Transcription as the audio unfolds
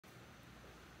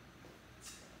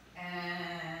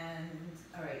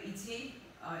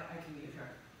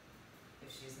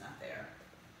she's not there.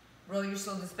 Roll your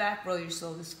shoulders back, roll your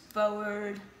shoulders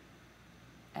forward.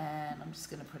 And I'm just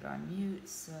gonna put her on mute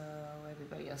so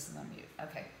everybody else is on mute.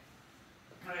 Okay.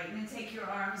 All right, and then take your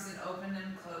arms and open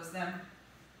them, close them.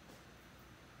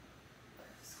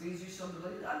 Squeeze your shoulder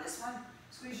blades. On this one,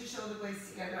 squeeze your shoulder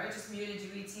blades together. I just muted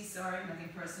you, ET, sorry, nothing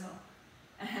personal.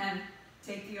 And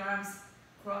take the arms,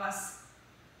 cross,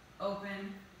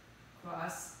 open,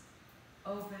 cross,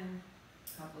 open.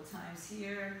 A couple times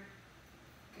here.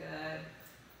 Good.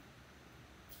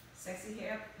 Sexy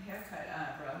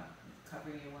haircut, bro.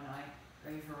 Covering your one eye.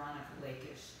 Very Veronica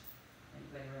Lake-ish.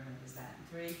 Anybody remembers that?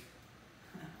 In 3.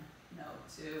 No,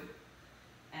 2.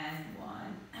 And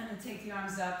 1. And then take the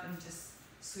arms up and just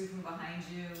sweep them behind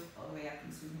you. All the way up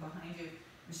and sweep them behind you.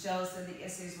 Michelle said the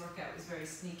essays workout was very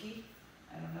sneaky.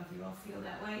 I don't know if you all feel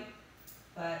that way.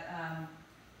 But,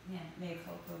 yeah, mea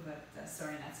culpa, but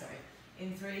sorry, not sorry.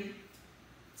 In 3,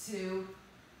 2,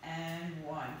 and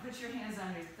 1. Put your hands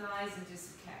on your thighs and do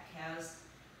some cat-cows.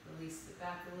 Release the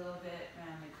back a little bit,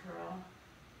 round and curl.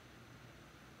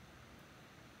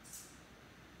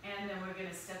 And then we're going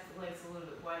to step the legs a little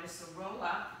bit wider. So roll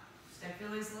up, step your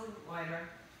legs a little bit wider,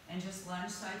 and just lunge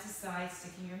side to side,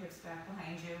 sticking your hips back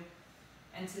behind you.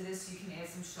 And to this, you can add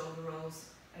some shoulder rolls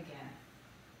again.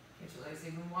 Get your legs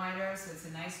even wider, so it's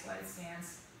a nice wide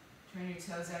stance. Turn your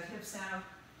toes out, hips out.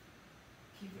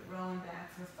 Keep it rolling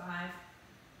back for 5,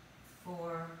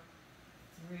 4,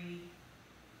 3,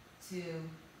 2,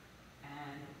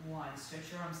 and 1.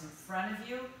 Stretch your arms in front of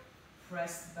you.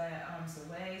 Press the arms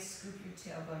away. Scoop your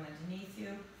tailbone underneath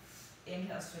you.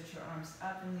 Inhale, stretch your arms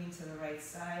up and lean to the right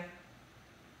side.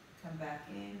 Come back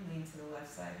in, lean to the left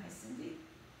side. Hi, Cindy.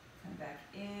 Come back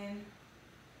in,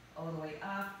 all the way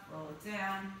up, roll it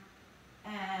down.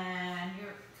 And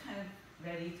you're kind of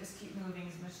ready. Just keep moving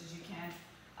as much as you can.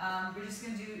 We're just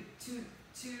going to do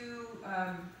two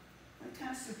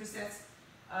kind of supersets.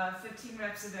 15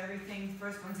 reps of everything.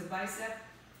 First one's a bicep,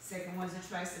 second one's a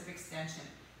tricep extension.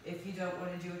 If you don't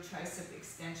want to do a tricep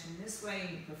extension this way,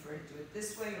 and you prefer to do it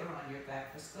this way or on your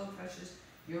back for skull crushers,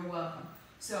 you're welcome.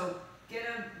 So get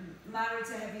a moderate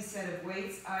to heavy set of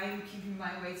weights. I am keeping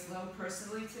my weights low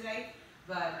personally today,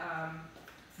 but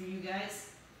for you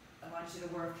guys, I want you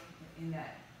to work in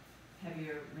that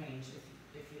heavier range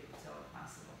if it's all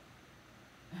possible.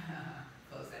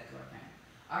 Close that door, man.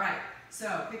 All right,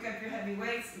 so pick up your heavy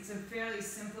weights. It's a fairly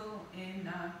simple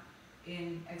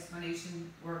in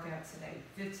explanation workout today.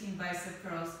 15 bicep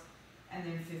curls and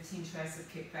then 15 tricep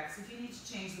kickbacks. If you need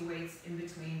to change the weights in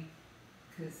between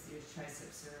because your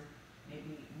triceps are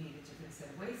maybe need a different set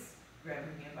of weights, grab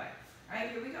me a bike. All right,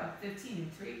 here we go. 15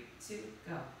 in 3, 2,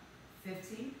 go.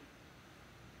 15,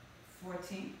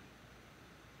 14,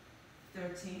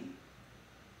 13,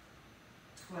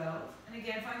 12, and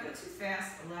again, if I go too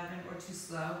fast, 11, or too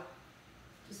slow,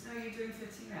 just know you're doing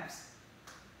 15 reps.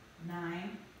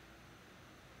 9,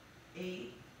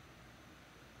 8,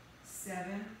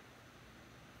 7,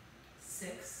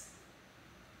 6,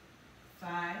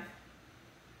 5,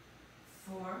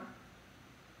 4,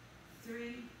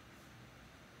 3,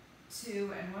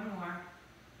 2, and one more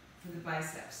for the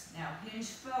biceps. Now hinge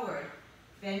forward,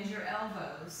 bend your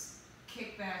elbows,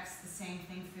 kickbacks, the same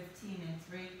thing, 15 in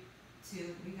 3,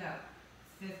 2, we go.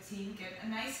 15, get a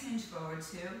nice hinge forward,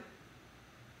 2,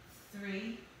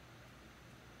 3,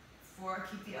 4,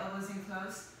 keep the elbows in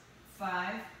close,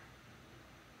 5,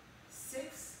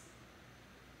 6,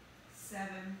 7,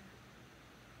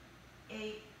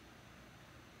 8,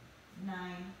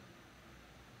 9,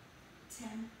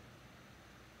 10,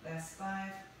 last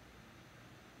 5,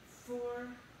 4,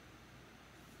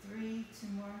 3, 2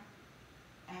 more,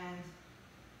 and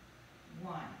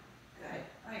 1. Good.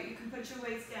 All right, you can put your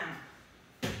weights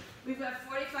down. We've got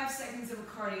 45 seconds of a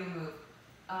cardio move.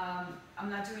 I'm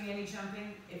not doing any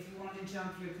jumping. If you want to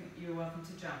jump, you're welcome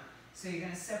to jump. So you're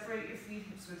going to separate your feet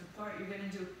hips width apart. You're going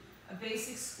to do a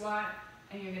basic squat,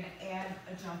 and you're going to add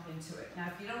a jump into it.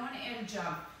 Now, if you don't want to add a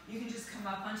jump, you can just come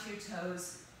up onto your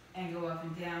toes and go up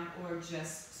and down, or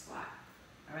just squat.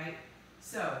 All right?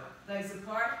 So, legs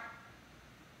apart.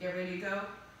 Get ready to go.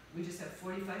 We just have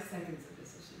 45 seconds of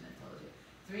this. I shouldn't have told you.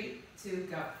 3, 2,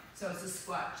 go. So it's a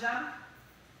squat jump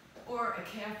or a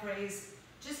calf raise.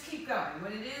 Just keep going.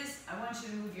 What it is, I want you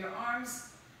to move your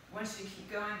arms. I want you to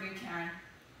keep going. Good, Karen.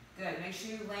 Good. Make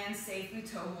sure you land safely.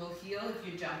 Toe will heel if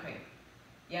you're jumping.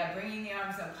 Yeah, bringing the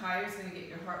arms up higher is going to get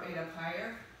your heart rate up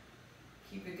higher.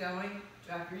 Keep it going.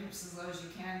 Drop your hips as low as you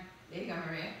can. There you go,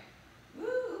 Maria.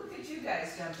 Woo, look at you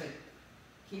guys jumping.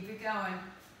 Keep it going.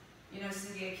 You know,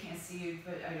 Cindy, I can't see you,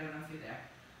 but I don't know if you're there.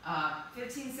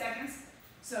 15 seconds.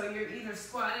 So you're either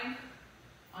squatting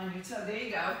on your toe. There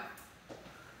you go.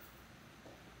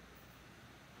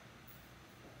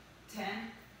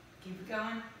 10, keep it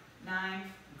going, 9, I'm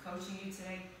coaching you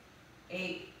today,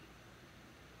 8,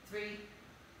 3,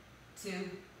 2,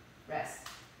 rest.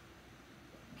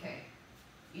 Okay,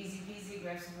 easy peasy,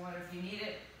 grab some water if you need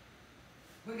it.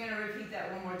 We're gonna repeat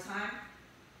that one more time,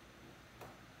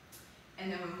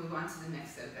 and then we'll move on to the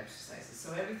next set of exercises.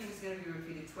 So everything's gonna be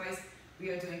repeated twice. We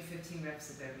are doing 15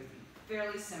 reps of everything.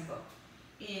 Fairly simple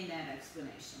in that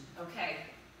explanation. Okay,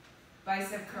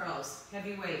 bicep curls,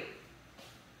 heavy weight.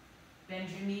 Bend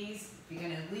your knees. If you're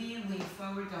gonna lean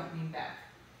forward, don't lean back.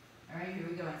 All right, here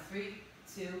we go in 3,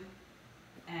 2,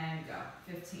 and go.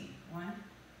 15. 1,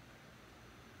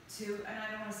 2, and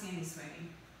I don't want to see any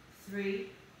swinging. 3,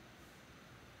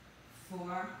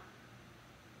 4,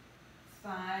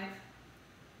 5,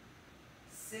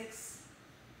 6,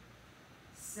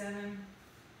 7,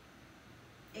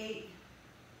 8,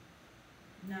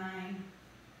 9,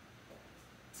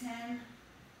 10.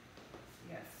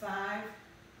 You got 5,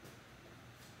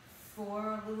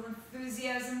 4, a little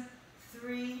enthusiasm.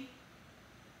 3,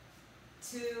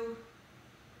 2,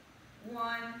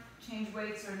 1. Change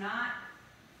weights or not.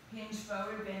 Hinge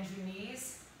forward, bend your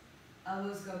knees.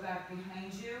 Elbows go back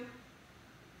behind you.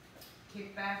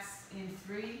 Kickbacks in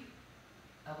 3.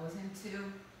 Elbows in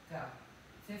 2. Go.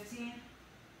 15,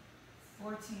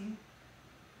 14,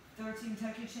 13.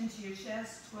 Tuck your chin to your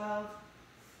chest. 12,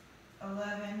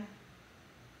 11,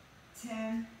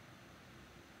 10,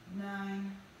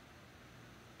 9,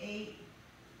 8,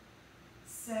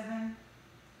 7,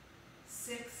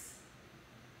 6,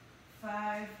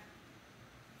 5,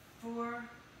 4,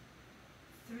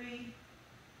 3,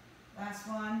 last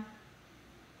one,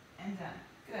 and done.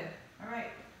 Good. All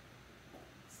right.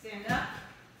 Stand up.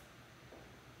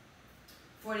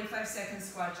 45 second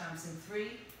squat jumps in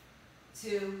 3,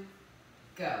 2,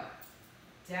 go.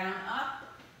 Down, up,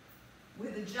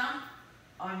 with a jump,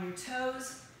 on your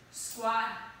toes,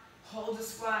 squat, hold a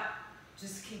squat,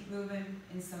 just keep moving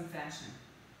in some fashion.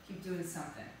 Keep doing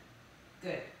something.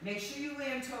 Good. Make sure you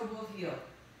land toe both heel.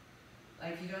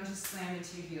 Like you don't just slam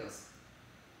into your heels.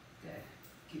 Good.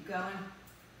 Keep going.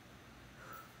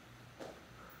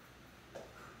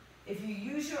 If you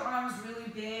use your arms really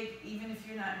big, even if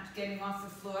you're not getting off the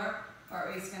floor, heart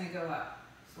rate's going to go up.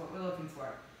 That's what we're looking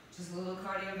for. Just a little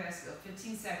cardiovascular.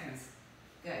 15 seconds.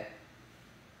 Good.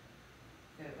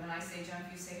 Good. When I say jump,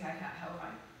 you say how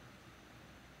high?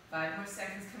 5 more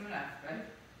seconds coming up, right?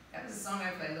 That was a song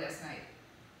I played last night.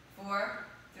 4,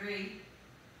 3,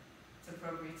 it's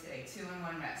appropriate today. 2 and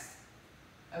 1 rest.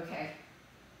 Okay.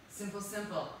 Simple,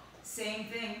 simple. Same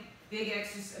thing. Big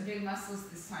exercise, big muscles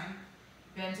this time.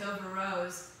 Bent over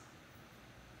rows.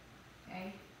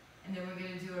 Okay? And then we're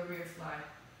going to do a rear fly.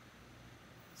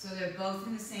 So they're both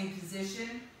in the same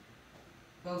position,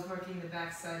 both working the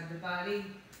back side of the body,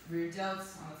 rear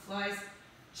delts on the flies.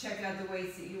 Check out the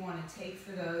weights that you want to take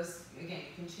for those. Again,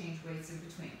 you can change weights in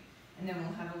between. And then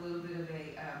we'll have a little bit of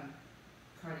a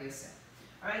cardio set.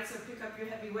 All right, so pick up your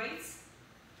heavy weights.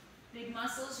 Big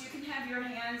muscles. You can have your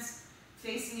hands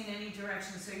facing in any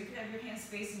direction. So you can have your hands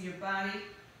facing your body,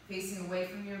 facing away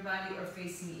from your body, or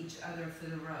facing each other for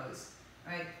the rows.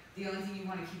 Right? The only thing you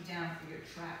want to keep down for your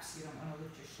traps, you don't want to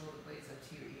lift your shoulder blades up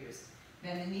to your ears.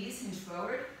 Bend the knees, hinge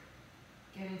forward.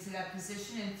 Get into that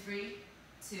position in 3,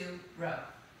 2, row.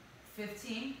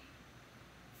 15,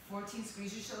 14,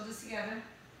 squeeze your shoulders together.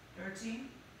 13,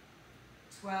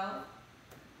 12,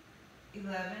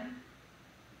 11,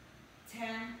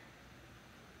 10,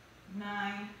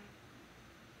 9,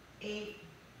 8,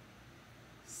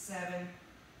 7,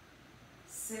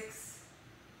 6,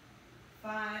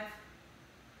 5,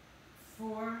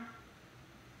 4,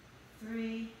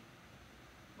 3,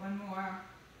 one more,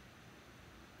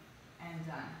 and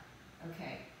done.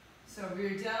 Okay, so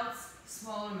rear delts,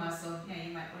 smaller muscle. Yeah,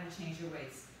 you might want to change your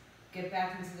weights. Get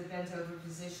back into the bent over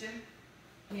position.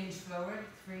 Hinge forward.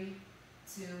 3,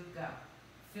 2, go.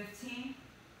 15,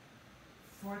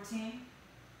 14,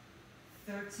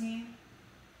 13,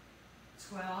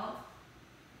 12,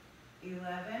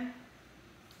 11,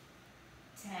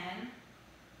 10,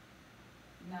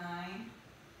 9,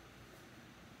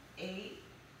 8,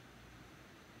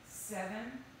 7,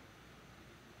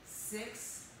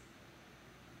 6,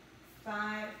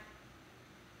 5,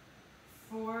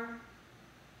 4,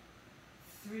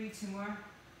 3, 2 more,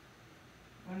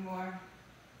 1 more,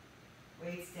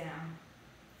 weights down,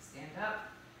 stand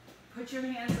up, put your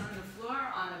hands on the floor,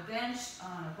 on a bench,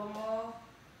 on a ball.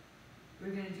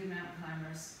 We're going to do mountain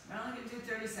climbers. We're only going to do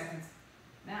 30 seconds.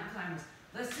 Mountain climbers.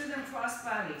 Let's do them cross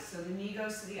body. So the knee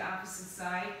goes to the opposite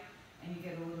side and you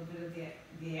get a little bit of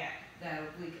that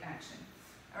oblique action.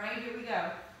 All right, here we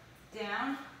go.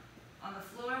 Down on the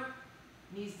floor,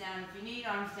 Knees down if you need,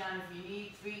 arms down if you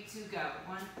need. 3, 2, go.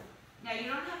 1. Now you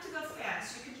don't have to go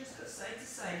fast. You can just go side to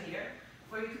side here,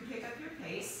 or you can pick up your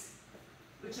pace,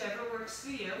 whichever works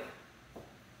for you.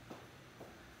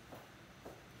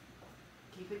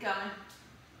 Keep it going.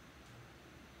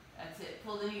 That's it.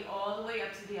 Pull the knee all the way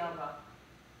up to the elbow.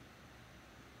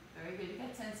 Very good. You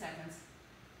got 10 seconds.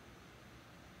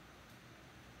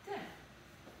 Good.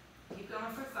 Keep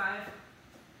going for 5,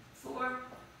 4,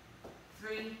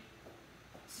 3,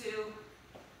 2,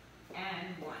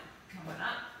 and 1. Coming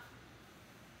up.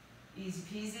 Easy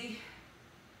peasy.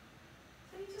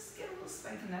 So you just get a little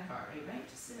spike in that heart rate, right?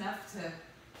 Just enough to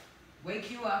wake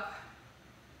you up.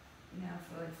 Now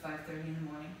for like 5:30 in the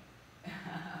morning.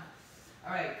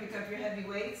 All right, pick up your heavy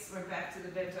weights. We're back to the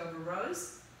bent over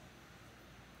rows.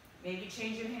 Maybe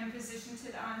change your hand position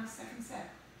to on the second set.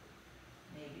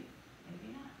 Maybe,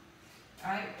 maybe not.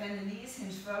 All right, bend the knees,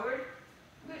 hinge forward.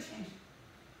 I'm gonna change.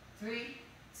 3,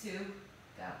 2,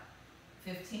 go.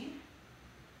 15,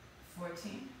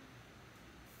 14,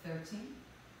 13,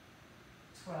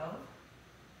 12,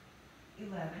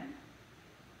 11,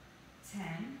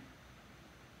 10,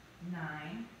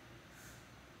 9,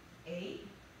 8,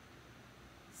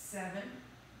 7,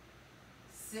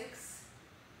 6,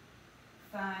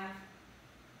 5,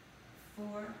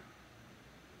 4,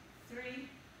 3,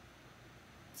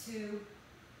 2,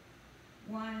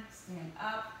 1. Stand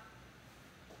up.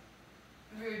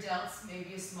 Rear delts,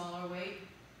 maybe a smaller weight,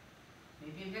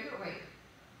 maybe a bigger weight.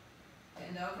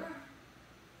 Bend over.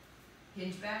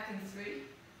 Hinge back in 3,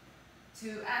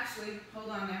 2, actually, hold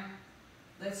on there.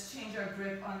 Let's change our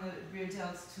grip on the rear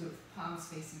delts to palms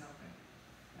facing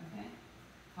open. Okay?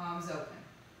 Palms open.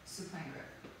 Supine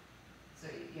grip. So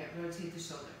yeah, rotate the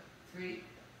shoulder. 3,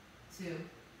 2,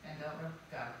 bend over,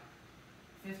 go.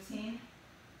 15,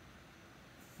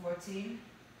 14,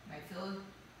 might feel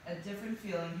a different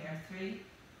feeling here. 3,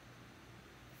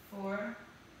 4,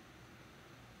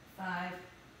 5,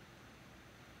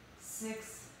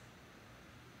 6,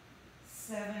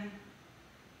 7,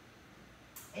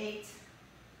 8,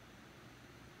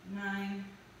 9,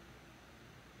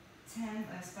 10,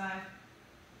 last 5,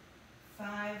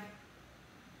 5,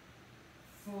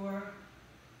 4,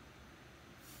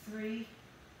 3,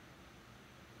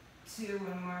 2,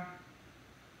 one more,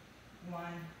 1,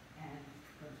 and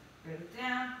bring it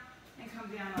down, and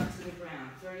come down onto the ground.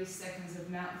 30 seconds of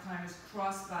mountain climbers,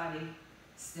 cross body,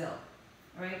 still.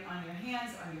 All right, on your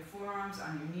hands, on your forearms,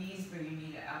 on your knees, bring your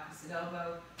knee to opposite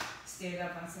elbow. Stand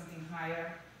up on something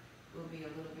higher. Will be a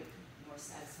little bit more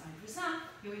satisfying for some.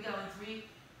 Here we go in 3,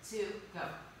 2, go.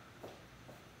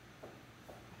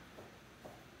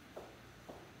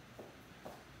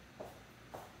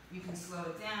 You can slow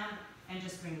it down and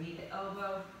just bring knee to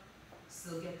elbow.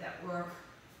 Still get that work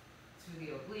through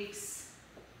the obliques.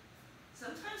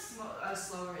 Sometimes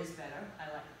slower is better.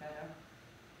 I like it better.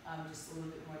 Just a little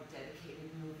bit more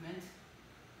dedicated movement.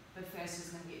 But faster is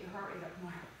going to get your heart rate up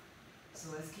more. So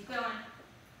let's keep going.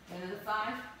 End of the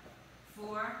 5,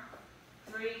 4,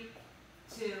 3,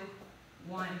 2,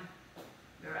 1.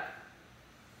 You're up.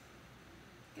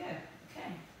 Good.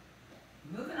 Okay.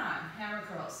 Moving on. Hammer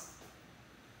curls.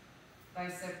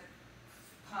 Bicep,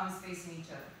 palms facing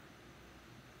each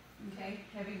other. Okay.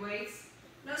 Heavy weights.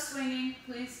 No swinging,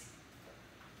 please.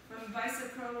 From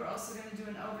bicep curl, we're also going to do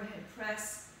an overhead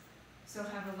press. So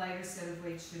have a lighter set of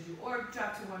weights should you, or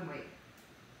drop to one weight.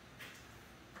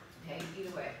 Okay,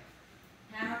 either way.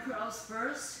 Hammer curls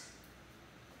first.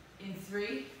 In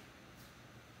 3,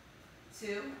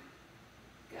 2,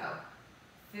 go.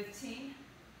 15,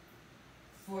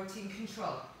 14,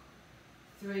 control.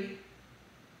 3,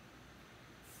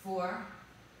 4,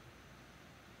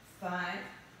 5,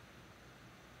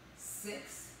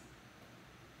 6,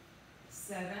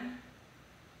 7,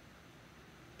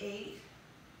 8,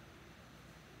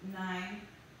 9,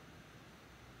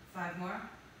 5 more.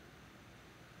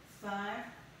 5,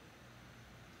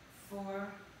 4,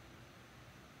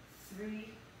 3,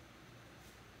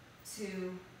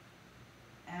 2,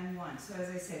 and 1. So as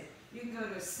I said, you can go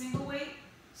to a single weight,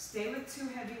 stay with 2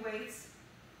 heavy weights,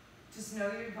 just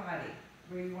know your body,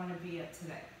 where you want to be at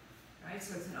today. All right,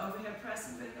 so it's an overhead press,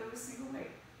 I'm going to go with a single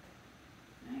weight,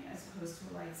 right, as opposed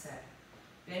to a light set.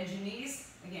 Bend your knees,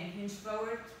 again, hinge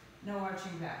forward, no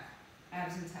arching back,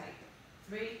 abs and tight.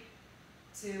 3,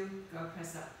 2, go,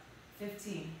 press up.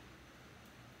 15,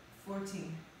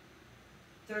 14,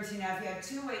 13. Now if you have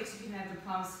 2 weights, you can have the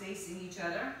palms facing each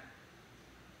other,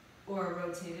 or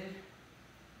rotated,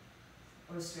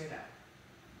 or straight up.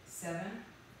 7,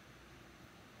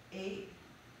 8,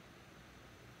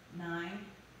 9,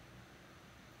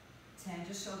 10,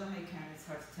 just shoulder height, Karen, it's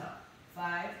hard to tell.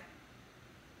 5,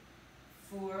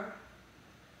 4,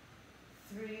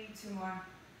 3, 2 more,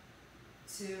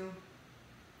 2,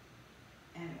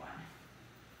 and 1.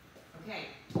 Okay,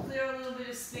 clear a little bit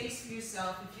of space for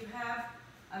yourself. If you have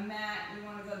a mat, you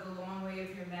want to go the long way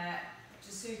of your mat,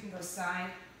 just so you can go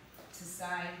side to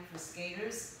side for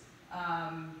skaters.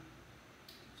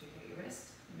 Did you get your wrist?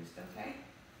 Your wrist okay?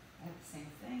 I have the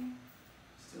same thing.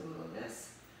 Just do a little of this.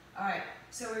 All right,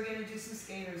 so we're going to do some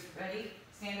skaters. Ready?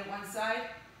 Stand at one side,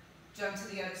 jump to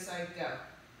the other side, go.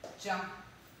 Jump,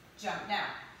 jump. Now,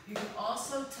 you can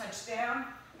also touch down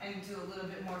and do a little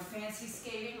bit more fancy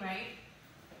skating, right?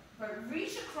 But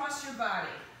reach across your body,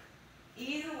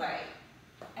 either way,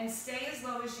 and stay as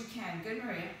low as you can. Good,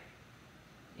 Maria?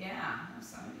 Yeah,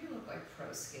 some of you look like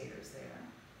pro skaters there.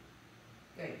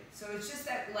 Good, so it's just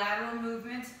that lateral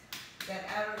movement, that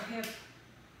outer hip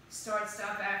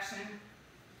start-stop action.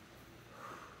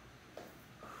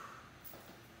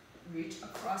 Reach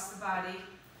across the body.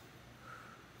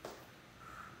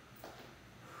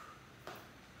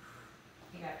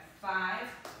 You got 5,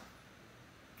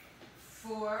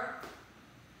 4,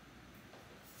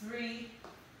 3,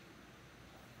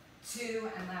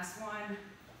 2, and last one,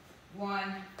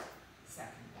 1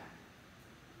 second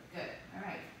done. Good, all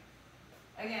right.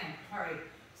 Again, hurry.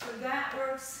 So that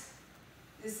works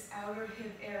this outer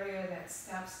hip area, that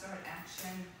stop-start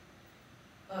action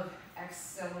of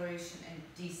acceleration and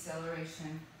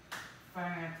deceleration,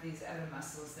 firing up these other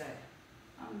muscles that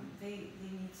they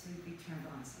need to be turned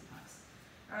on sometimes.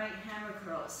 All right, hammer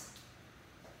curls.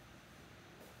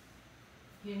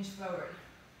 Hinge forward.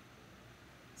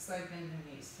 Slight bend in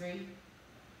the knees. 3,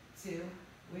 2,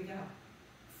 we go.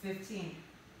 15,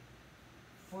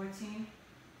 14,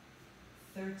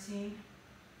 13,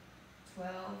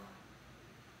 12,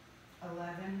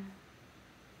 11,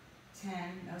 10,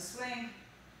 no swing,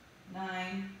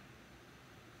 9,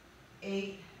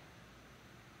 8,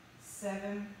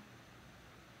 7,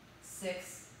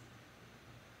 6,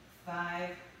 5,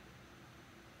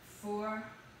 4,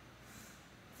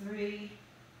 3,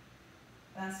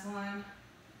 last one.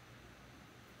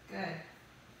 Good.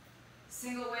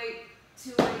 Single weight,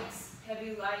 2 weights,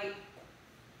 heavy, light,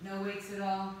 no weights at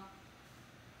all.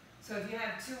 So if you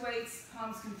have 2 weights,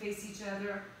 palms can face each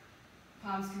other,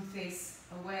 palms can face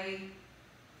away,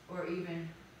 or even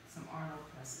some Arnold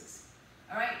presses.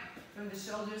 All right, from the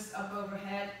shoulders up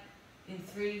overhead, in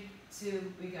 3,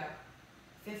 2, we go.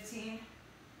 15,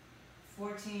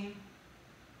 14,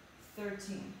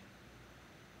 13,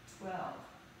 12,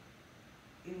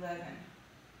 11,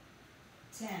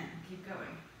 10, keep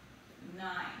going,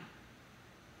 9,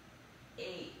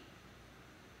 8,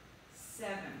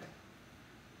 7,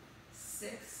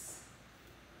 6,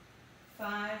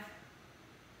 5,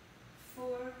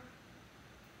 4,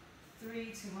 3,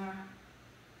 2 more,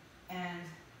 and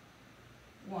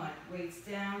 1. Weights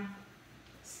down,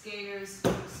 skaters,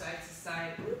 move side to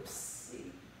side.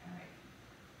 Oopsie. All right.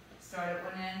 Start at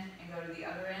one end and go to the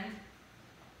other end.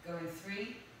 Go in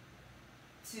 3,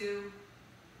 2,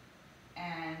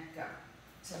 and go.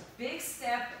 So big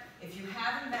step. If you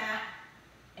have a mat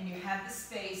and you have the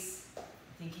space, I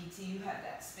think ET, you have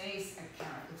that space. And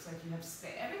Karen, it looks like you have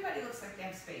space. Everybody looks like they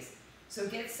have space. So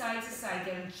get side to side.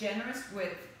 Get a generous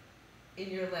width in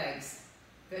your legs.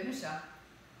 Good, Michelle.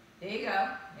 There you go.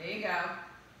 There you go.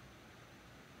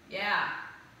 Yeah.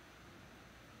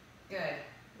 Good.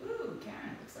 Ooh,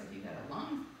 Karen, looks like you got a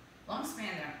long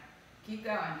span there. Keep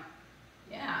going.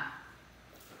 Yeah.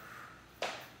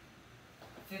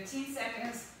 15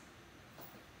 seconds.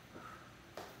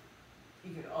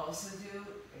 You could also do,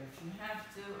 if you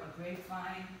have to, a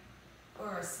grapevine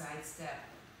or a side step.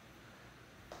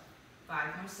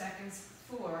 5 more seconds.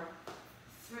 4,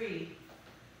 3,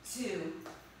 2,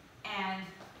 and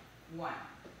 1.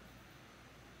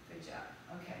 Good job.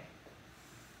 Okay.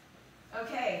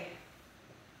 Okay.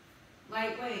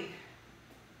 Lightweight.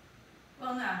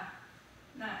 Well, no,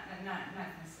 not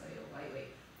necessarily a lightweight.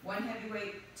 1 heavy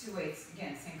weight, 2 weights.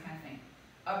 Again, same kind of thing.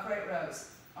 Upright rows.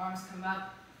 Arms come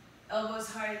up. Elbows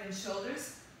higher than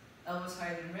shoulders. Elbows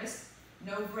higher than wrist.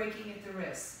 No breaking at the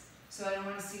wrist. So I don't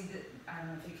want to see the, I don't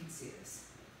know if you can see this.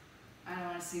 I don't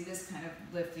want to see this kind of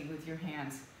lifting with your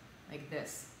hands like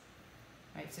this.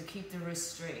 Right, so keep the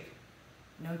wrist straight.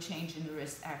 No change in the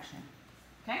wrist action.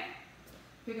 Okay?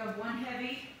 Pick up 1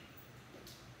 heavy,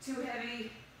 2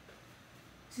 heavy,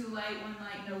 2 light, 1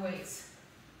 light, no weights.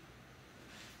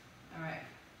 All right,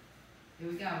 here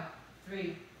we go.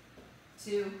 3,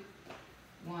 2,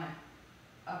 1.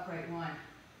 Upright 1,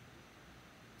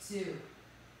 2,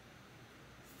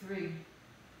 3,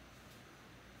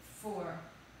 4,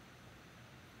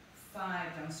 5.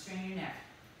 Don't strain your neck.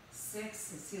 6.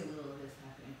 Let's see a little of this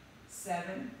happening.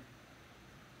 7,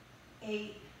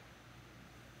 8,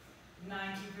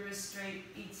 9, keep your wrist straight,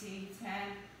 ET, 10,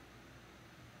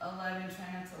 11,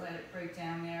 try not to let it break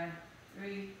down there,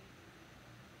 3,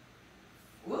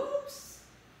 whoops,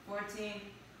 14,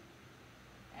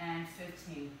 and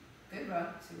 15. Good row,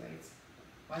 2 weights.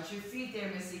 Watch your feet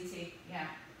there, Miss ET, yeah.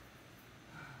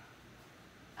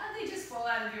 And they just fall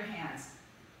out of your hands.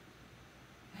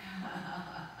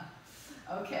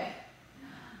 Okay,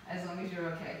 as long as you're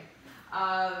okay.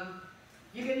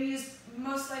 You're going to use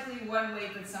most likely 1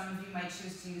 weight, but some of you might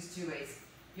choose to use 2 weights.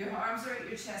 Your arms are at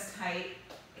your chest height.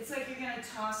 It's like you're going to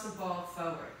toss a ball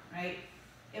forward, right?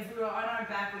 If we were on our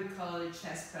back, we'd call it a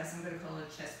chest press. I'm going to call it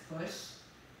a chest push,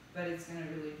 but it's going to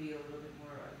really be a little bit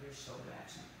more of your shoulder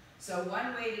action. So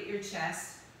 1 weight at your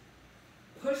chest,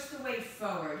 push the weight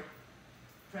forward,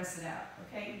 press it out,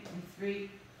 okay? In 3,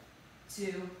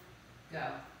 2, go.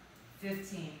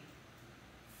 15,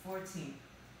 14,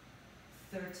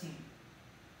 13,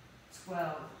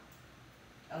 12,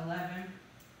 11,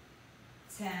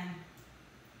 10,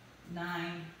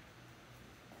 9,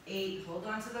 8, hold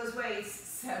on to those weights,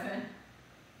 7,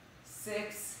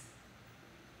 6,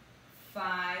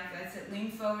 5, that's it,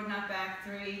 lean forward, not back,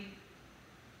 3,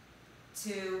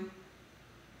 2,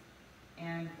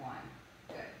 and 1,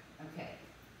 good, okay.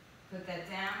 Put that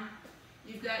down.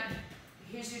 You've got,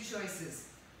 here's your choices.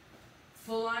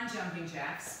 Full-on jumping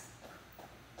jacks,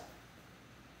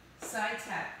 side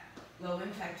tap, low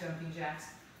impact jumping jacks,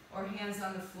 or hands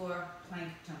on the floor, plank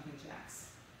jumping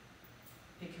jacks.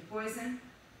 Pick your poison.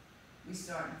 We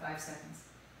start in 5 seconds.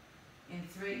 In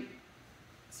 3,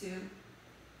 2,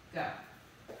 go.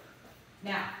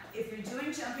 Now, if you're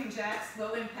doing jumping jacks,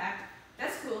 low impact,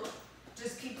 that's cool.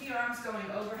 Just keep the arms going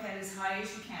overhead as high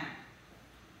as you can.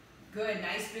 Good,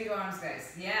 nice big arms,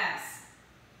 guys. Yes.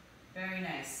 Very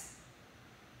nice.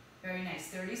 Very nice,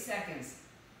 30 seconds.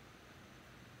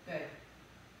 Good.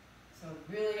 So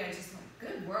really, I just want,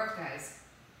 good work, guys.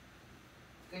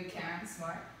 Good, Karen,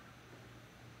 smart.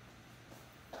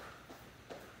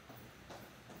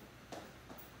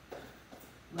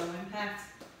 Low impact.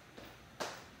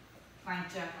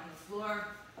 Plank jack on the floor.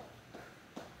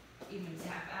 Even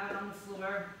tap out on the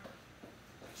floor.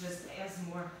 Just adds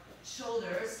more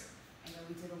shoulders. I know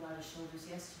we did a lot of shoulders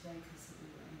yesterday because we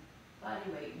were in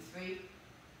body weight. In 3,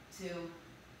 2,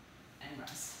 and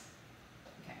rest.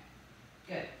 Okay,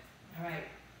 good. All right.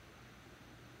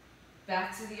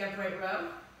 Back to the upright row.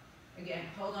 Again,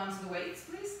 hold on to the weights,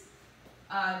 please.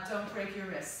 Don't break your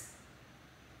wrists.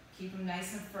 Keep them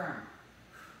nice and firm.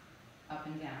 Up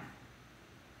and down.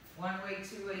 1 weight,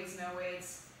 2 weights, no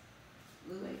weights.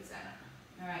 Blue weights, I don't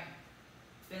know. All right.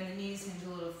 Bend the knees, hinge a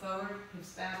little forward,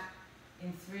 hips back.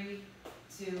 In 3,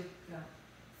 2, go.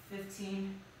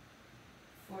 15,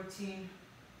 14,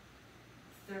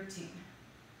 13,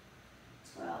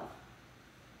 12,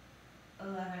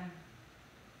 11,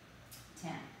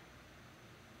 10,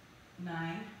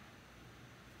 9,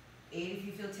 8, if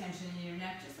you feel tension in your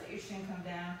neck, just let your chin come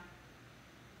down,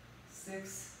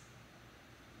 6,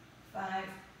 5,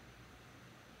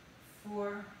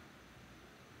 4,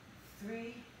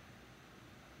 3,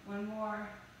 1 more,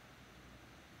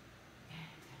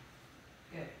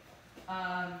 and good.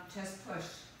 Chest push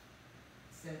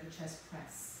instead of a chest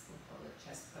press. We'll call it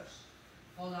chest push.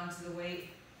 Hold on to the weight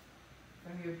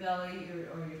from your belly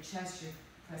or your chest. You're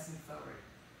pressing forward.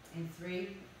 In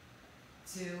 3,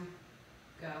 2,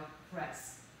 go.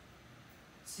 Press.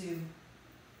 2,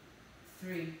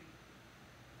 3,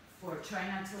 4. Try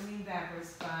not to lean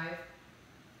backwards. 5,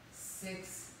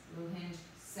 6, little hinge.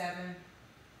 7,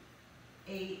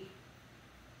 8,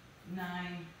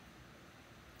 9,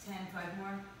 10. 5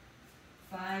 more.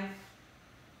 5,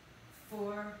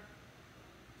 4,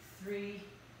 3,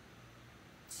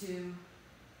 2,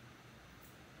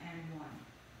 and 1.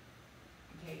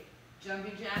 Okay,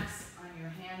 jumping jacks on your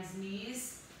hands,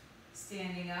 knees,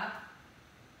 standing up,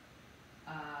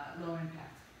 low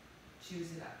impact.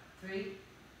 Choose it up. 3,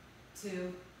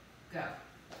 2, go.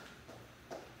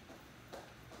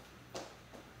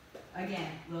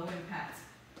 Again, low impact.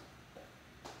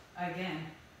 Again,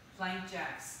 plank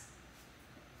jacks.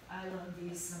 I love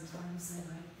these sometimes. I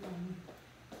like them.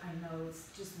 I know it's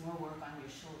just more work on your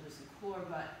shoulders and core,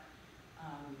 but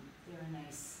they're a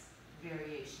nice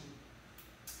variation.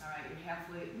 All right, you're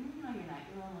halfway. No, you're not.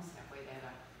 You're almost halfway there,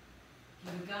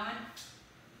 though. Keep it going.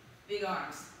 Big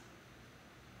arms.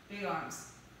 Big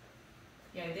arms.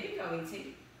 Yeah, there you go,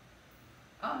 E.T.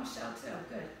 Oh, Michelle, too.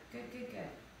 Good, good, good, good.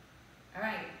 All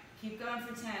right, keep going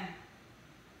for 10.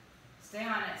 Stay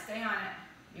on it, stay on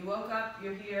it. You woke up,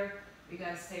 you're here. We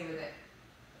got to stay with it.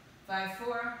 5,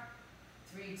 4,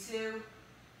 3, 2,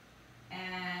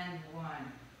 and 1.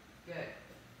 Good.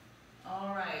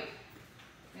 All right.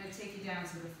 I'm going to take you down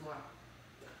to the floor.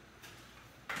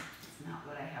 It's not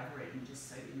what I have written, just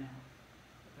so you know.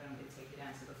 But I'm going to take you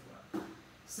down to the floor.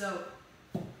 So,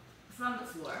 from the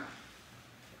floor,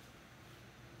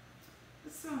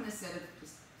 let's throw in a set of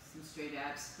just some straight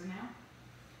abs for now.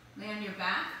 Lay on your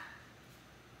back.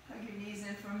 Hug your knees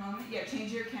in for a moment. Yeah,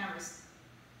 change your cameras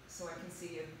so I can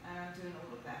see you. I'm doing a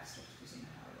little back stretch because you know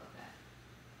how I love that.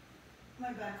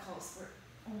 My back calls for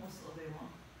almost all day long.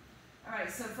 All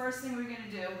right, so first thing we're going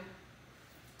to do,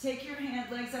 take your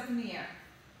legs up in the air.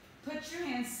 Put your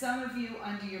hands, some of you,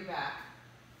 under your back.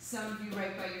 Some of you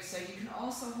right by your side. You can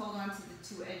also hold on to the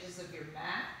two edges of your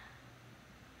mat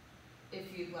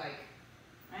if you'd like,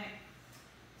 right?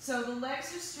 So the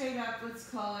legs are straight up, let's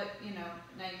call it,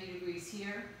 90 degrees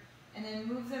here. And then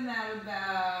move them out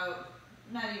about,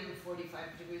 not even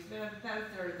 45 degrees, but about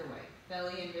a third of the way.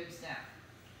 Belly and ribs down.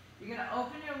 You're going to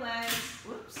open your legs.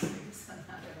 Whoops, I guess I'm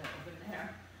not going to open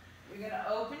there. You're going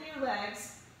to open your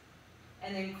legs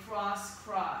and then cross,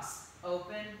 cross.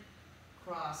 Open,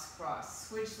 cross, cross.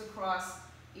 Switch the cross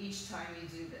each time you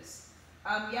do this.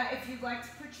 Yeah, if you'd like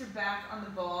to put your back on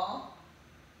the ball,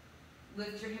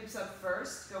 lift your hips up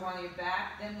first. Go on your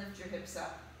back, then lift your hips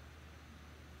up.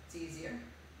 It's easier.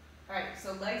 All right,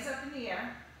 so legs up in the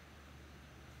air.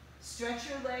 Stretch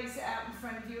your legs out in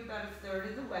front of you about a third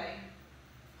of the way.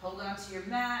 Hold on to your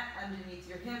mat, underneath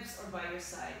your hips, or by your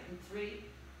side. In 3,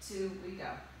 2, we go.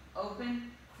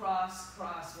 Open, cross,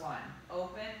 cross, 1.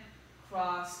 Open,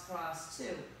 cross, cross, 2.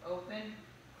 Open,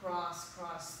 cross,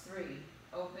 cross, 3.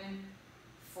 Open,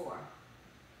 4.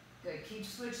 Good. Keep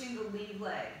switching the lead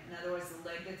leg. In other words, the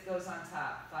leg that goes on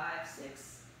top. 5,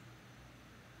 6,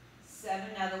 7.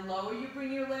 Now, the lower you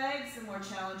bring your legs, the more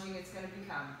challenging it's going to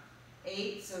become.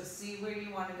 8. So see where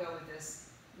you want to go with this.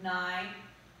 9,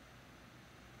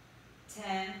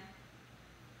 10,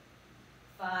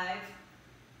 5,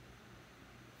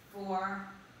 4,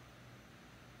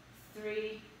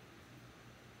 3,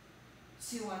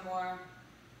 2, one more,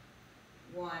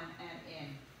 1, and in.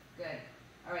 Good.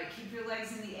 All right, keep your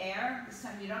legs in the air. This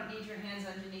time you don't need your hands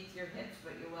underneath your hips,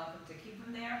 but you're welcome to keep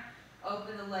them there.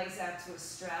 Open the legs out to a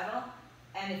straddle.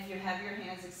 And if you have your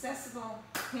hands accessible,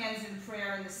 hands in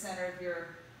prayer in the center of your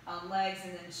legs,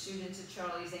 and then shoot into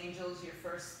Charlie's Angels.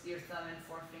 Your thumb and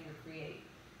forefinger create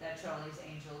that Charlie's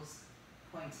Angels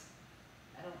point.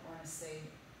 I don't want to say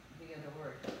the other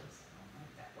word because I don't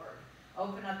like that word.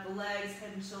 Open up the legs,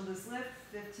 head and shoulders lift.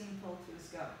 15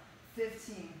 pull-throughs, go.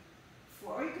 15,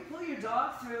 4. Or you can pull your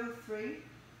dog through. 3,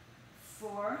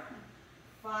 4,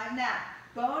 5. Now,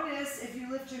 bonus if you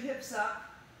lift your hips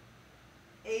up.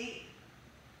 8,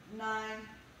 9,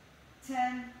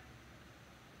 10,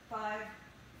 5,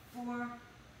 4,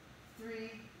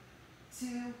 3,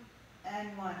 2,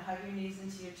 and 1. Hug your knees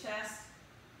into your chest.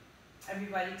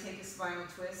 Everybody take a spinal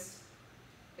twist.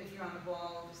 If you're on the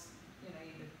ball, just, you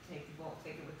could take the ball,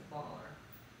 take it with the ball,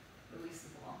 or release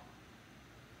the ball.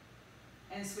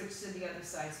 And switch to the other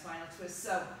side, spinal twist.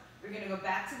 So, we're going to go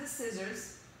back to the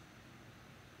scissors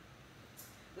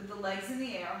with the legs in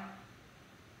the air.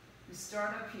 We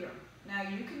start up here. Now,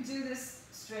 you can do this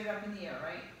straight up in the air,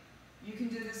 right? You can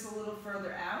do this a little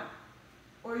further out,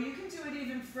 or you can do it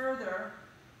even further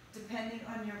depending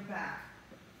on your back,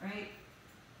 right?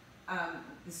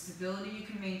 The stability you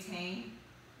can maintain,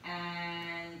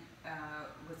 and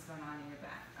what's going on in your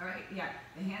back. All right, yeah,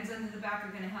 the hands under the back are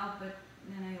going to help, but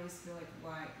then I always feel like,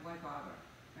 why bother,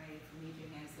 right? If you need your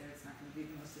hands there, it's not going to be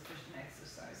the most efficient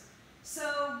exercise.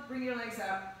 So, bring your legs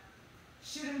up,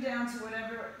 shoot them down to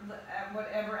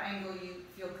whatever angle you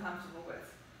feel comfortable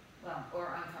with, well,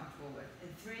 or uncomfortable with. In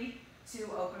 3,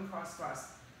 2, open, cross,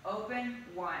 cross. Open,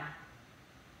 1,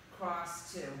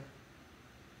 cross, 2.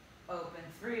 Open,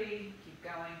 3, keep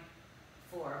going,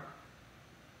 4,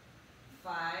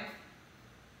 5,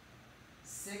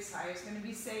 6, higher is going to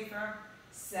be safer,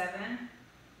 7,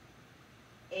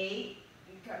 8,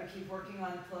 you've got to keep working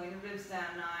on pulling the ribs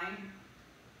down, 9,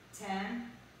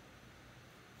 10,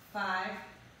 5,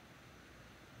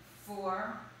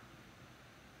 4,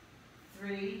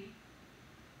 3,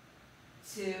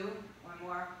 2, one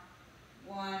more,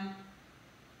 1,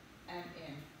 and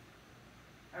in.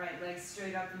 All right, legs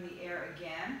straight up in the air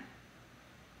again.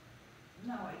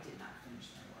 No, I did not finish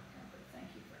my workout, but thank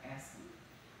you for asking.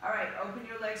 All right, open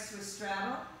your legs to a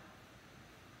straddle.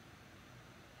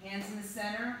 Hands in the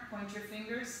center, point your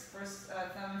fingers. First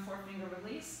thumb and forefinger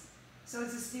release. So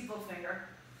it's a steeple finger.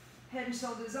 Head and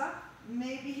shoulders up,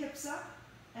 maybe hips up,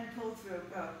 and pull through.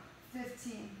 Go.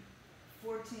 15,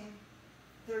 14,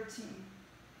 13,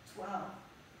 12,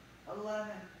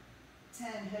 11,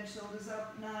 10. Head, shoulders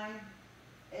up. 9,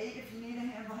 8. If you need a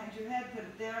hand behind your head, put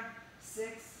it there.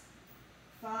 6,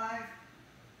 5,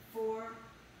 4,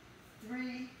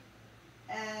 3,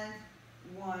 and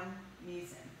 1,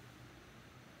 knees in.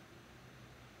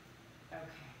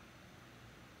 Okay.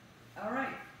 All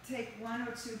right, take 1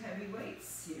 or 2 heavy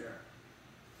weights here.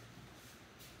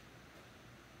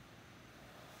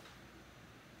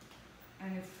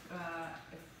 And if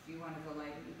you want to go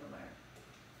lighter, you go lighter.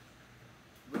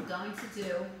 We're going to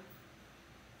do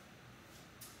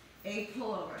a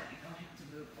pullover, and I'm going to have to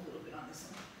move a little bit on this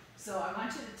one. So I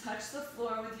want you to touch the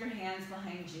floor with your hands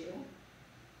behind you,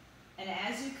 and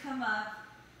as you come up,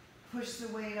 push the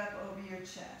weight up over your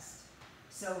chest.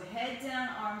 So head down,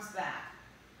 arms back.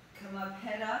 Come up,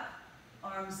 head up,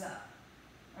 arms up.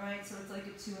 All right, so it's like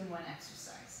a 2-in-1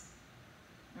 exercise.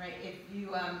 All right, if you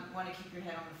want to keep your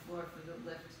head on the floor for the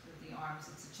lift with the arms,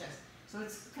 it's a chest. So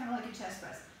it's kind of like a chest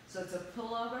press. So it's a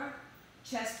pullover,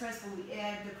 chest press, but we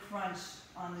add the crunch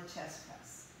on the chest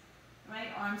press. All right,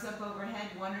 arms up overhead,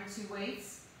 1 or 2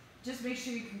 weights. Just make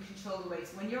sure you can control the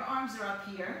weights. When your arms are up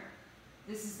here,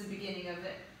 this is the beginning of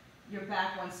it. Your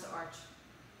back wants to arch.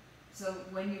 So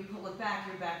when you pull it back,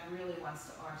 your back really wants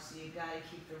to arch, so you got to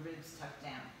keep the ribs tucked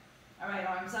down. All right,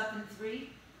 arms up in 3,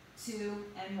 2,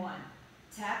 and 1.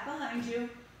 Tap behind you,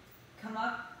 come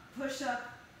up, push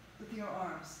up with your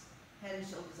arms, head and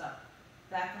shoulders up.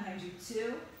 Back behind you,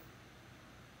 2,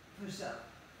 push up.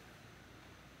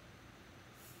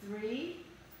 3,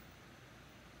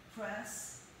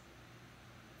 press.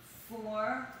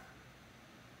 4,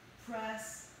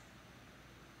 press.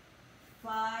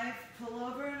 5, pull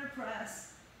over and a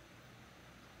press,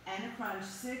 and a crunch.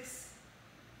 6,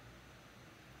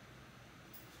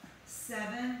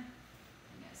 7,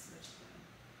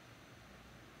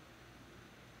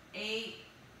 8,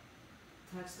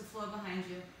 touch the floor behind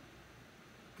you.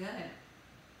 Good.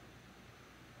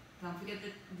 Don't forget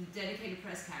the dedicated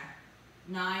press count.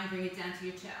 9, bring it down to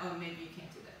your chest. Oh, maybe you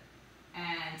can't do that.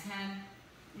 And 10,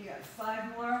 you got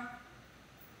 5 more.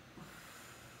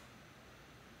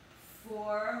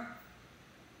 4,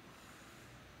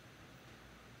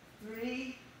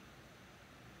 3,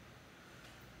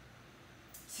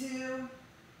 2,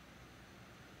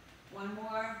 1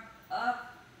 more,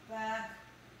 up, back,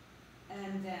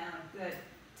 and down. Good.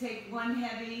 Take 1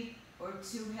 heavy or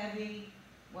 2 heavy,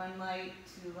 1 light,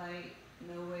 2 light,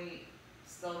 no weight,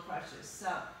 skull crushes.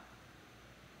 So,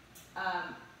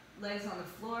 legs on the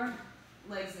floor,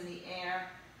 legs in the air,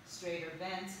 straight or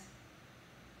bent,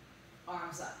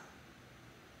 arms up.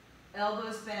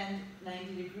 Elbows bend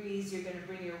 90 degrees. You're going to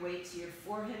bring your weight to your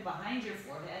forehead, behind your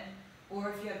forehead,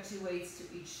 or if you have 2 weights, to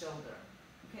each shoulder.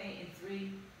 Okay, in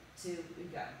 3, 2, we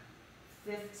go.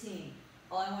 15.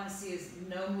 All I want to see is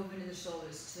no movement in the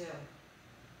shoulders.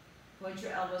 2. Point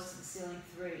your elbows to the ceiling.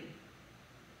 3.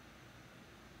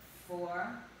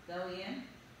 4. Belly in.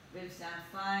 Ribs down.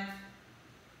 5.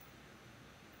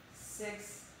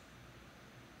 6.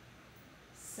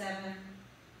 7.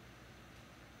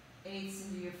 8.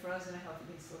 Into your frozen. I hope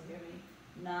you can still hear me.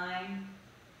 9.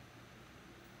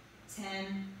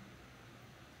 10.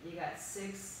 You got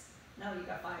 6. No, you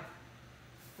got 5.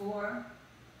 4.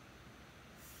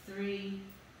 3,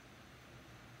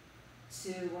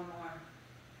 2, 1 more,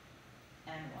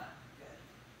 and 1. Good.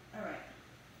 All right.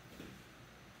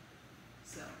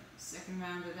 So, second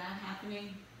round of that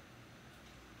happening.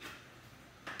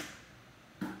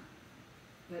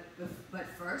 But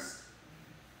first,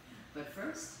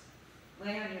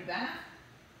 lay on your back.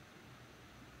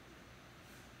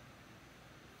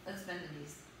 Let's bend the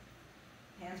knees.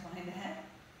 Hands behind the head.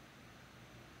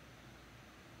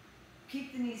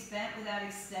 Keep the knees bent without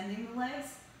extending the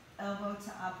legs. Elbow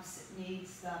to opposite knee,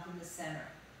 stop in the center.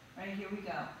 All right, here we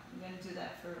go. I'm going to do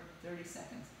that for 30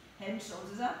 seconds. Head and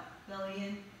shoulders up, belly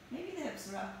in, maybe the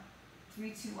hips are up. 3,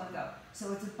 2, 1, go.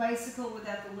 So it's a bicycle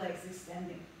without the legs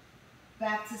extending.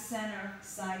 Back to center,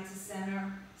 side to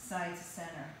center, side to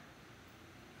center.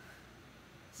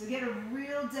 So get a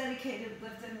real dedicated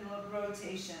lift and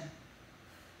rotation.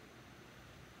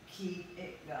 Keep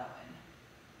it going.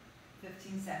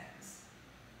 15 seconds.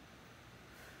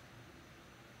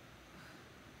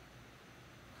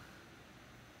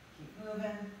 Keep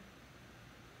moving.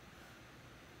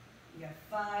 You got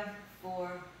 5,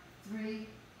 4, 3,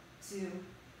 2,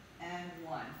 and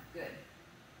 1. Good.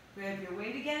 Grab your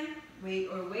weight again, weight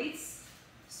or weights.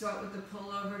 Start with the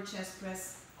pullover chest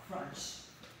press crunch.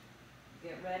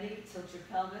 Get ready, tilt your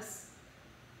pelvis.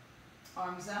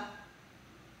 Arms up.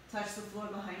 Touch the floor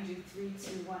behind you. 3,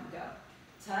 2, 1, go.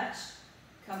 Touch,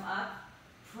 come up,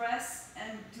 press,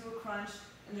 and do a crunch,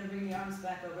 and then bring the arms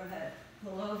back overhead.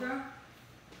 Pull over,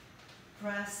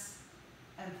 press,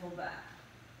 and pull back.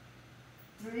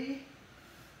 3,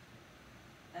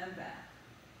 and back.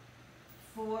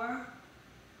 4,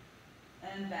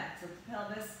 and back. Tilt the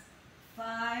pelvis.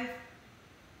 5,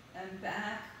 and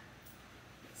back.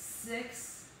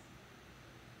 6,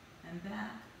 and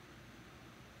back.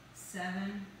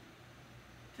 7.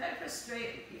 Try to press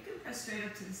straight. You can press straight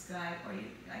up to the sky, or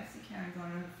I see Karen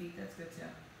going on her feet. That's good too.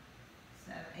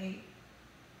 7, 8,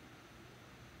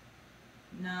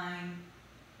 9,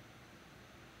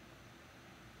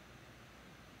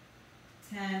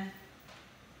 10,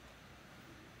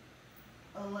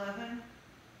 11,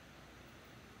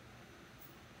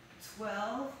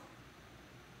 12,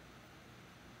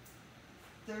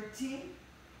 13,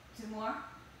 2 more,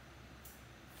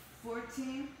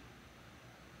 14,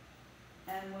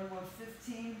 and one more,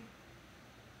 15,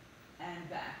 and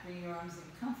back. Bring your arms in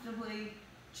comfortably.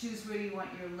 Choose where you want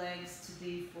your legs to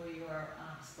be for your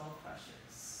skull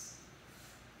crushers.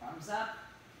 Arms up,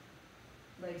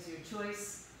 legs your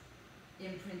choice.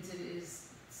 Imprinted is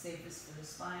safest for the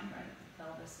spine, right at the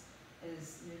pelvis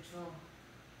is neutral.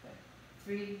 Good.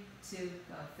 3, 2,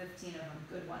 go. 15 of them,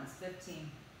 good ones.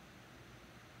 15,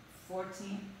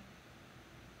 14,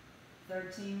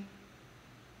 13,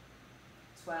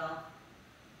 12,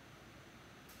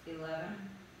 11,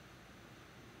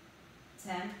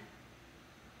 10,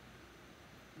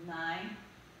 9,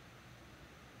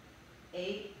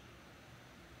 8,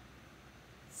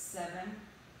 7,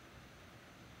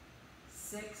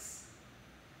 6,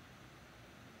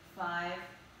 5,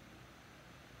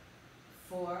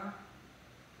 4,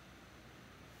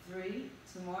 3,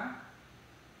 2 more,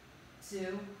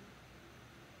 2,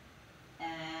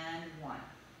 and 1.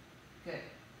 Good.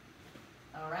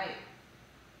 All right.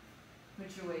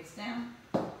 Put your weights down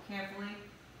carefully.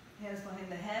 Hands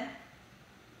behind the head.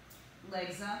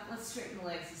 Legs up. Let's straighten the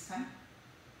legs this time.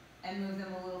 And move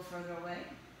them a little further away.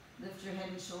 Lift your head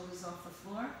and shoulders off the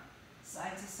floor.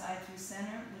 Side to side through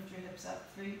center. Lift your hips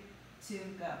up. 3, 2,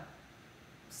 go.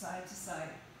 Side to side.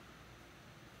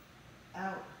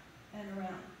 Out and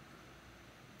around.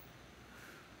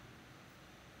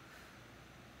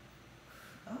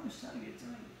 Oh, Michelle, you're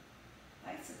doing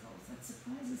bicycles. That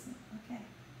surprises me. Okay.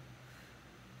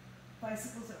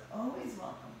 Bicycles are always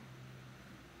welcome.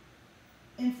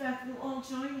 In fact, we'll all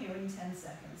join you in 10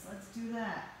 seconds. Let's do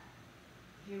that.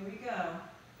 Here we go.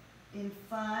 In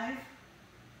 5,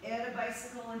 add a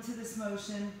bicycle into this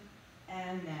motion,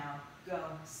 and now go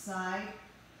side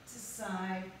to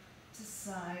side to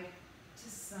side to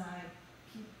side.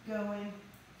 Keep going,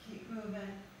 keep moving.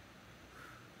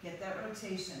 Get that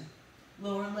rotation.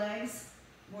 Lower legs,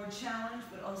 more challenge,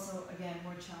 but also, again,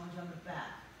 more challenge on the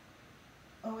back.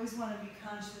 Always want to be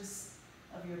conscious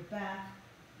of your back,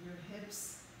 your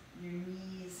hips, your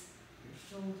knees, your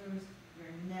shoulders,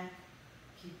 your neck.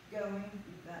 Keep going.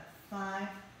 You've got 5,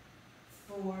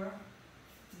 4,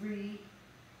 3,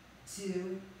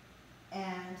 2,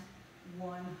 and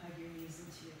 1. Hug your knees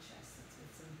into your chest. Let's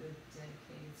get some good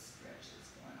dedicated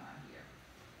stretches going on here.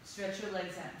 Stretch your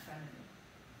legs out in front of you.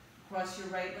 Cross your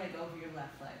right leg over your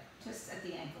left leg, just at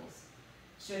the ankles.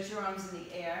 Stretch your arms in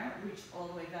the air. Reach all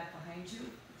the way back behind you.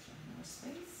 Push in more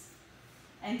space.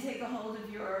 And take a hold of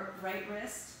your right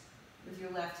wrist with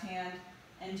your left hand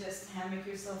and just hammock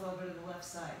yourself over to the left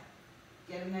side.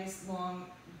 Get a nice long,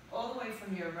 all the way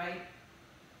from your right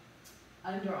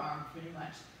underarm pretty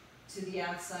much to the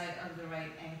outside of the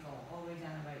right ankle, all the way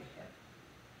down the right hip.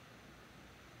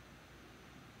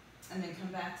 And then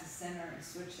come back to center and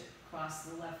switch it. Cross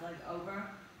the left leg over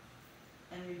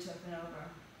and reach up and over.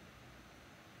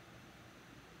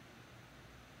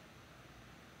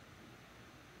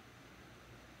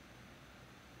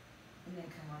 And then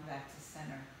come on back to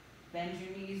center. Bend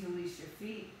your knees, release your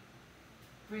feet.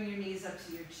 Bring your knees up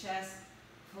to your chest.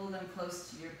 Pull them close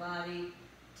to your body.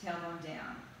 Tailbone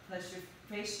down. Press your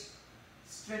face,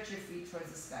 stretch your feet towards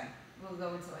the sky. We'll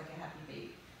go into like a happy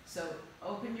baby. So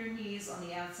open your knees on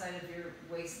the outside of your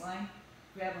waistline.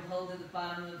 Grab a hold of the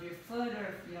bottom of your foot,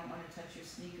 or if you don't want to touch your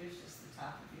sneakers, just the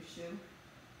top of your shoe.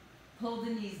 Pull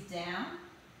the knees down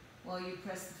while you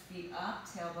press the feet up,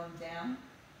 tailbone down.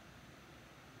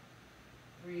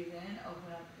 Breathe in,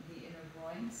 open up the inner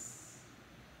groins.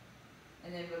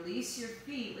 And then release your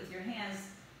feet with your hands.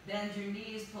 Bend your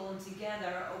knees, pull them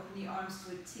together, open the arms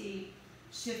to a T.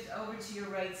 Shift over to your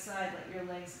right side, let your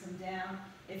legs come down.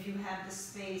 If you have the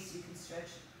space, you can stretch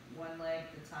one leg,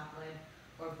 the top leg,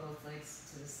 or both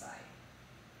legs to the side.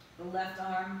 The left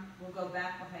arm will go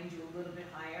back behind you a little bit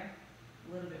higher,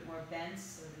 a little bit more bent,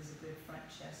 so there's a good front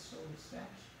chest shoulder stretch.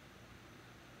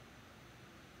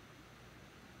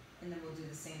 And then we'll do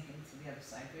the same thing to the other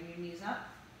side. Bring your knees up,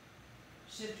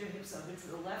 shift your hips over to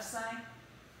the left side,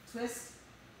 twist,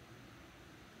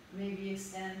 maybe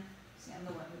extend. See, I'm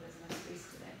the one who doesn't have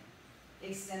space today.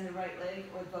 extend the right leg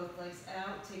or both legs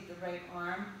out, take the right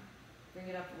arm, bring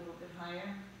it up a little bit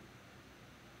higher.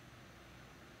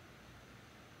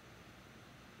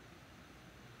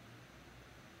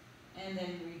 And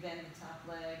then rebend the top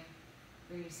leg,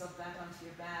 bring yourself back onto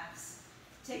your backs.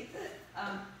 Take the,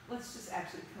 let's just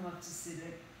actually come up to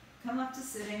sitting. Come up to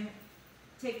sitting,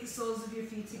 take the soles of your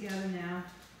feet together now,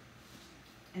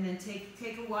 and then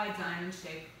take a wide diamond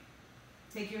shape.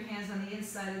 Take your hands on the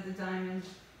inside of the diamond,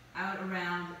 out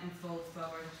around, and fold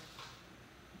forward.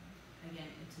 Again,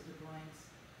 into the groins,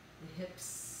 the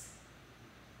hips.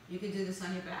 You can do this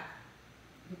on your back.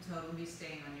 You can totally be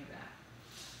staying on your back.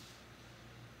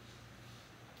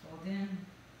 Hold in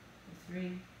for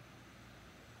 3.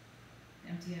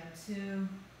 Empty out 2.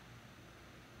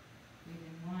 Breathe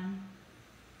in 1.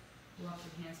 Walk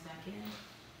your hands back in.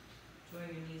 Draw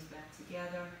your knees back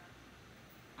together.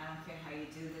 I don't care how you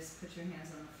do this. Put your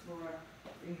hands on the floor.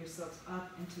 Bring yourselves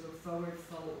up into a forward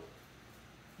fold.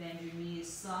 Bend your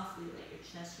knees softly. Let your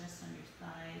chest rest on your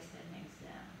thighs. Head hangs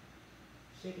down.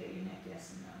 Shake out your neck,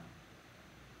 yes and no.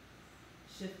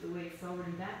 Shift the weight forward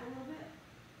and back a little bit.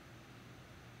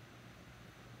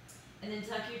 And then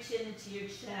tuck your chin into your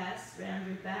chest, round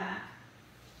your back,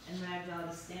 and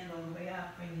ragdoll to stand all the way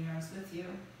up. Bring the arms with you.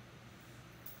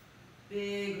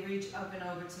 Big reach up and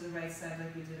over to the right side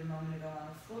like we did a moment ago on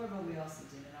the floor, but we also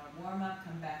did in our warm-up.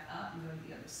 Come back up and go to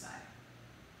the other side.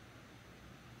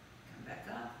 Come back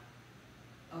up,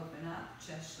 open up,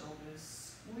 chest,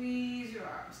 shoulders, squeeze your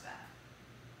arms back.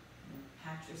 And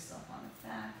pat yourself on the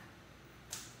back.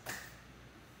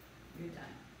 You're done.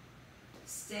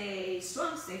 Stay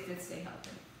strong, stay fit, stay healthy.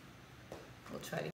 We'll try to